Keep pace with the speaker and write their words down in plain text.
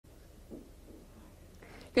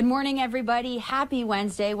Good morning, everybody. Happy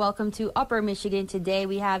Wednesday. Welcome to Upper Michigan Today.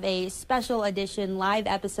 We have a special edition live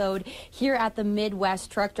episode here at the Midwest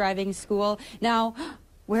Truck Driving School. Now,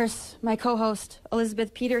 where's my co-host,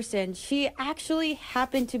 Elizabeth Peterson? She actually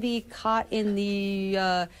happened to be caught in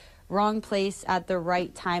the wrong place at the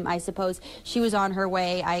right time, I suppose. She was on her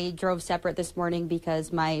way. I drove separate this morning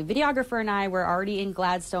because my videographer and I were already in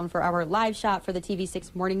Gladstone for our live shot for the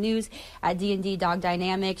TV6 Morning News at D&D Dog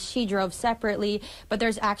Dynamics. She drove separately, but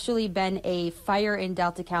there's actually been a fire in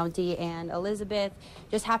Delta County, and Elizabeth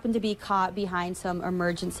just happened to be caught behind some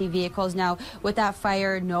emergency vehicles. Now, with that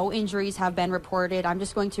fire, no injuries have been reported. I'm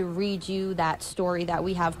just going to read you that story that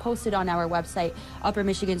we have posted on our website,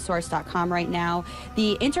 uppermichigansource.com right now.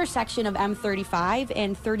 The intersection of M35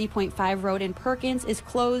 and 30.5 Road in Perkins is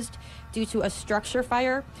closed due to a structure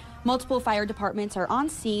fire. Multiple fire departments are on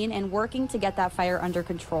scene and working to get that fire under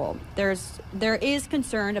control. There is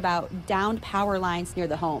concern about downed power lines near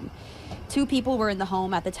the home. 2 people were in the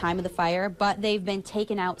home at the time of the fire, but they've been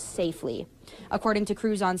taken out safely. According to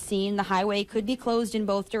crews on scene, the highway could be closed in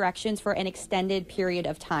both directions for an extended period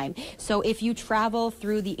of time. So if you travel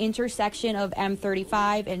through the intersection of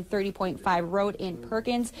M35 and 30.5 Road in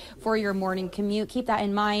Perkins for your morning commute, keep that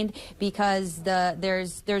in mind because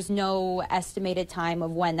there's no estimated time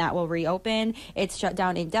of when that will reopen. It's shut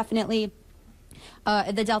down indefinitely.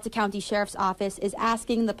 The Delta County Sheriff's Office is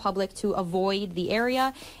asking the public to avoid the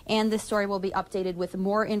area, and this story will be updated with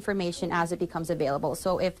more information as it becomes available.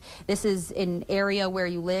 So if this is an area where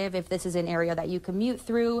you live, if this is an area that you commute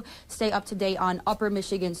through, stay up to date on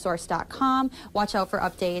uppermichigansource.com. Watch out for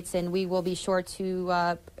updates, and we will be sure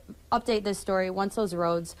to update this story once those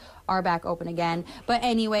roads are back open again. But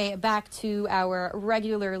anyway, back to our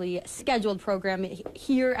regularly scheduled program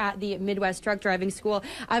here at the Midwest Truck Driving School.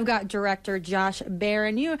 I've got Director Josh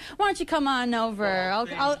Barron. Why don't you come on over?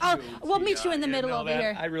 We'll meet you in the middle over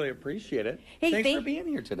here. I really appreciate it. Hey, thanks for being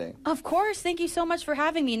here today. Of course. Thank you so much for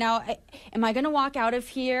having me. Now, am I going to walk out of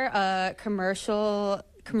here a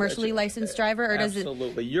commercially licensed driver, or does it?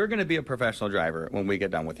 Absolutely. You're going to be a professional driver when we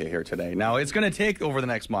get done with you here today. Now, it's going to take over the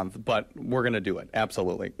next month, but we're going to do it.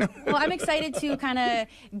 Absolutely. Well, I'm excited to kind of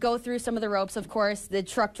go through some of the ropes. Of course, the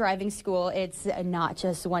truck driving school, it's not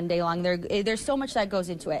just one day long. There's so much that goes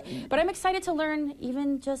into it. But I'm excited to learn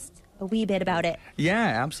even just a wee bit about it.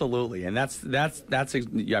 Yeah, absolutely. And that's I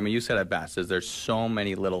mean, you said it best, is there's so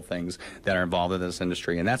many little things that are involved in this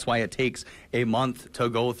industry, and that's why it takes a month to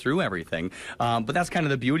go through everything. But that's kind of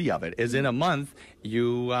the beauty of it, is in a month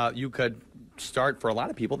you could start, for a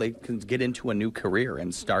lot of people, they can get into a new career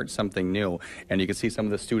and start something new. And you can see some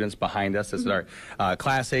of the students behind us. This is our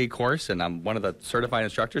Class A course, and I'm one of the certified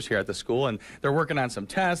instructors here at the school, and they're working on some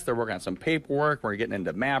tests, they're working on some paperwork, we're getting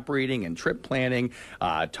into map reading and trip planning,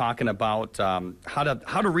 talking about how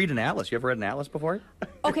to read an atlas. You ever read an atlas before?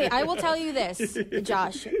 Okay, I will tell you this,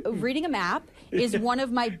 Josh. Reading a map is one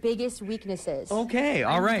of my biggest weaknesses. Okay,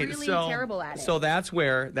 all right. I'm really terrible at it. So that's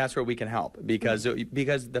where we can help, because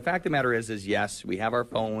the fact of the matter is yes, we have our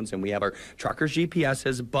phones and we have our truckers'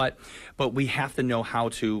 GPSs, but we have to know how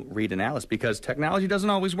to read an atlas, because technology doesn't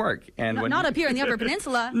always work. And not up here in the Upper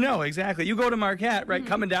Peninsula. No, exactly. You go to Marquette, right?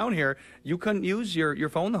 Coming down here, you couldn't use your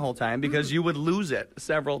phone the whole time because you would lose it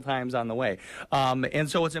several times on the way. And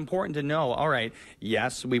so it's important to know. All right,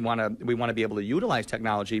 yes, we want to be able to utilize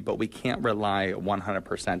technology, but we can't rely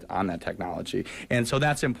 100% on that technology. And so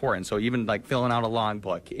that's important. So even like filling out a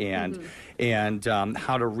logbook and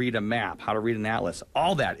how to read a map, how to read an atlas,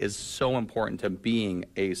 all that is so important to being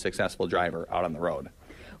a successful driver out on the road.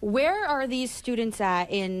 Where are these students at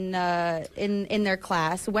in their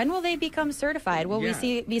class? When will they become certified? Will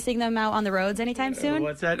we be seeing them out on the roads anytime soon?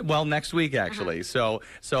 What's that? Well, next week, actually. So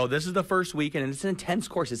this is the first week, and it's an intense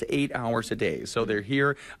course. It's 8 hours a day. So they're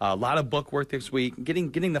here, a lot of book work this week,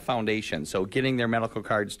 getting the foundation. So getting their medical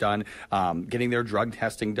cards done, getting their drug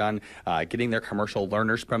testing done, getting their commercial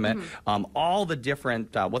learner's permit, all the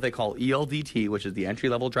different, what they call ELDT, which is the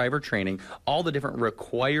entry-level driver training, all the different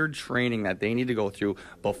required training that they need to go through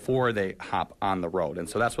before they hop on the road. And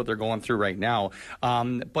so that's what they're going through right now.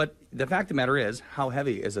 But the fact of the matter is, how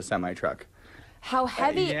heavy is a semi-truck? How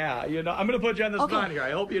heavy? Yeah, I'm going to put you on the spot here.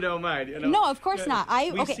 I hope you don't mind. No, of course not.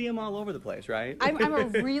 We see them all over the place, right? I'm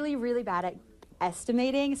really, really bad at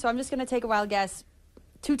estimating, so I'm just going to take a wild guess.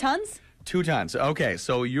 2 tons? 2 tons. Okay,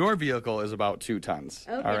 so your vehicle is about 2 tons.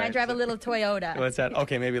 Okay, and I drive a little Toyota. What's that?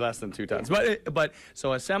 Okay, maybe less than 2 tons. But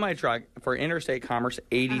so a semi-truck for interstate commerce,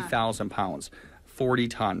 80,000 pounds. 40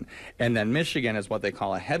 ton. And then Michigan is what they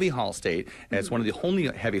call a heavy haul state. And it's one of the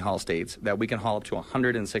only heavy haul states that we can haul up to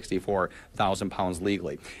 164,000 pounds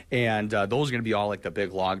legally. And those are going to be all like the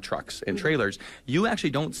big log trucks and trailers. You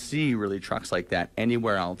actually don't see really trucks like that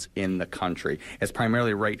anywhere else in the country. It's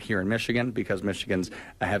primarily right here in Michigan because Michigan's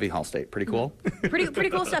a heavy haul state. Pretty cool?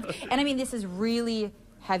 Pretty cool stuff. And I mean, this is really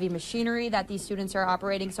heavy machinery that these students are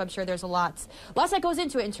operating, so I'm sure there's lots that goes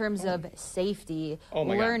into it in terms of safety,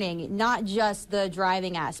 learning, not just the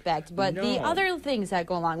driving aspect, but the other things that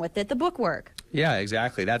go along with it, the bookwork. Yeah,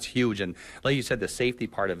 exactly. That's huge. And like you said, the safety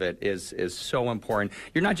part of it is so important.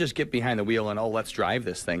 You're not just get behind the wheel and, oh, let's drive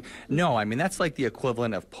this thing. No, I mean, that's like the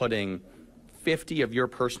equivalent of putting 50 of your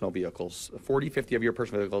personal vehicles, 50 of your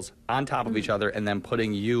personal vehicles on top of each other and then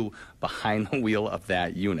putting you behind the wheel of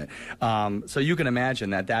that unit. So you can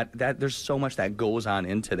imagine that there's so much that goes on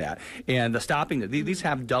into that. And the stopping, these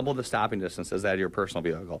have double the stopping distances that your personal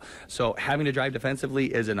vehicle. So having to drive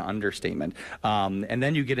defensively is an understatement. And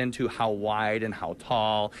then you get into how wide and how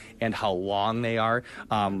tall and how long they are.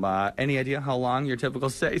 Any idea how long your typical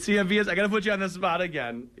CMV is? I got to put you on the spot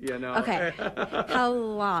again. You know. Okay. How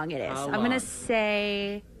long it is? I'm going to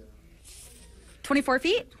say 24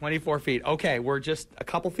 feet? 24 feet. Okay, we're just a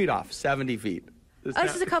couple feet off, 70 feet.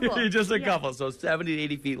 Just a couple. Just a couple, so 70 to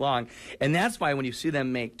 80 feet long. And that's why when you see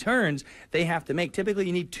them make turns, they have to make, typically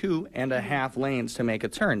you need 2.5 lanes to make a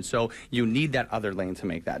turn. So you need that other lane to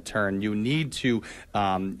make that turn. You need to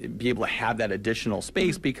be able to have that additional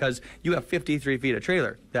space because you have 53 feet of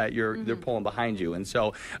trailer that they're pulling behind you. And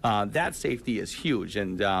so that safety is huge.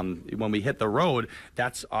 And when we hit the road,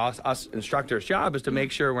 that's us instructors' job is to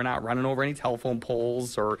make sure we're not running over any telephone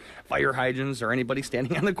poles or fire hydrants or anybody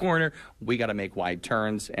standing on the corner. We got to make wide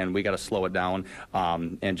turns and we got to slow it down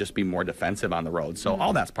and just be more defensive on the road. So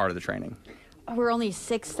all that's part of the training. We're only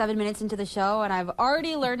 6-7 minutes into the show, and I've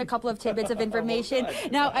already learned a couple of tidbits of information.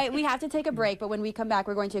 Now, we have to take a break, but when we come back,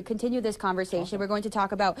 we're going to continue this conversation. We're going to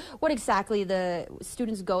talk about what exactly the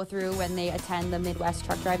students go through when they attend the Midwest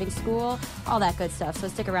Truck Driving School, all that good stuff. So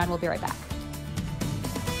stick around. We'll be right back.